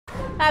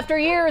After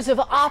years of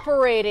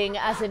operating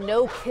as a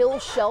no-kill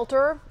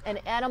shelter, an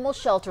animal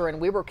shelter in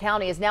Weber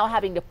County is now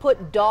having to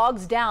put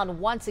dogs down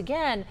once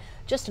again,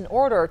 just in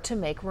order to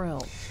make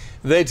room.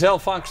 They tell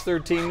Fox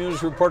 13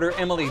 News reporter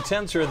Emily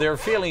Tenser they're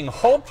feeling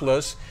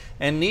hopeless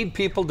and need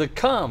people to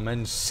come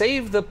and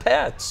save the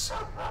pets.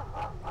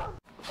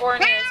 Or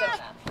in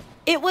Arizona.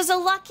 It was a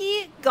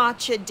lucky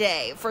gotcha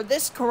day for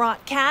this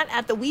Karat cat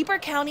at the Weber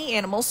County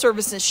Animal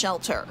Services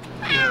Shelter.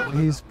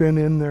 He's been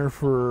in there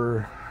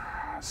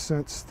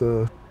since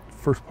the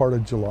first part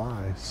of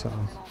July, so.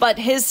 But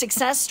his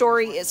success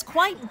story is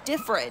quite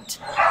different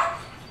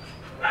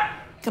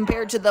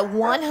compared to the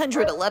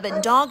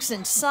 111 dogs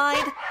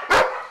inside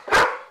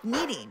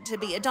needing to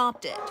be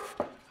adopted.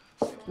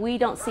 We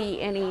don't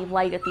see any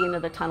light at the end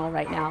of the tunnel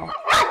right now.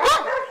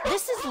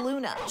 This is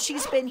Luna.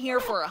 She's been here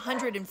for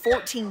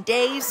 114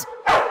 days.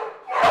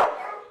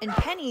 And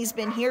Penny's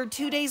been here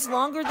 2 days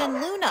longer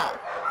than Luna.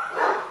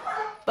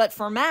 But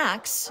for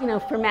Max...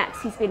 for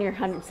Max, he's been here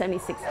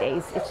 176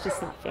 days. It's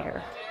just not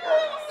fair.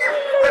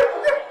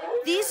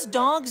 These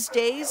dogs'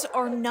 days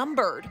are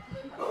numbered.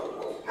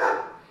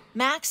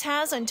 Max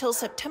has until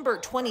September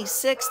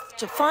 26th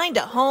to find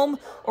a home,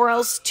 or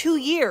else 2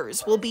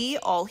 years will be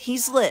all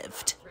he's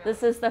lived.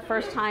 This is the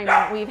first time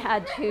we've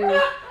had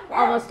to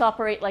almost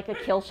operate like a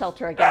kill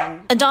shelter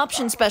again.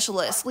 Adoption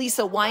specialist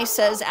Lisa Weiss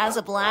says as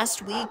of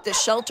last week, the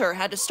shelter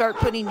had to start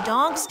putting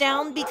dogs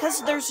down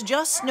because there's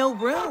just no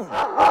room.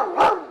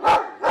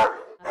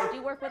 I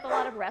do work with a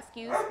lot of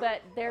rescues,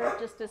 but they're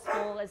just as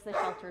full as the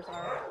shelters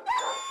are.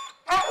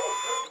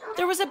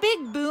 There was a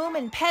big boom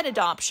in pet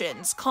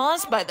adoptions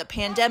caused by the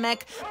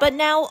pandemic, but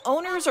now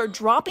owners are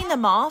dropping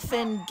them off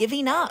and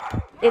giving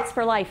up. It's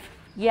for life.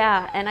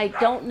 Yeah, and I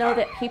don't know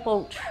that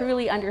people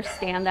truly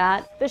understand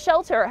that. The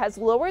shelter has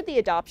lowered the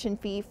adoption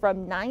fee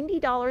from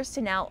 $90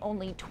 to now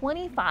only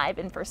 $25,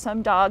 and for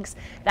some dogs,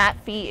 that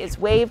fee is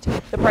waived.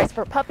 The price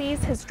for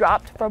puppies has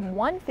dropped from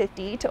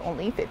 $150 to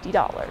only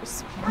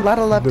 $50. A lot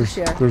of love to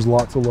share. There's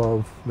lots of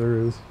love, there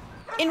is.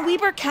 In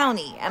Weber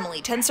County, Emily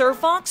Tenser,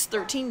 Fox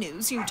 13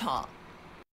 News, Utah.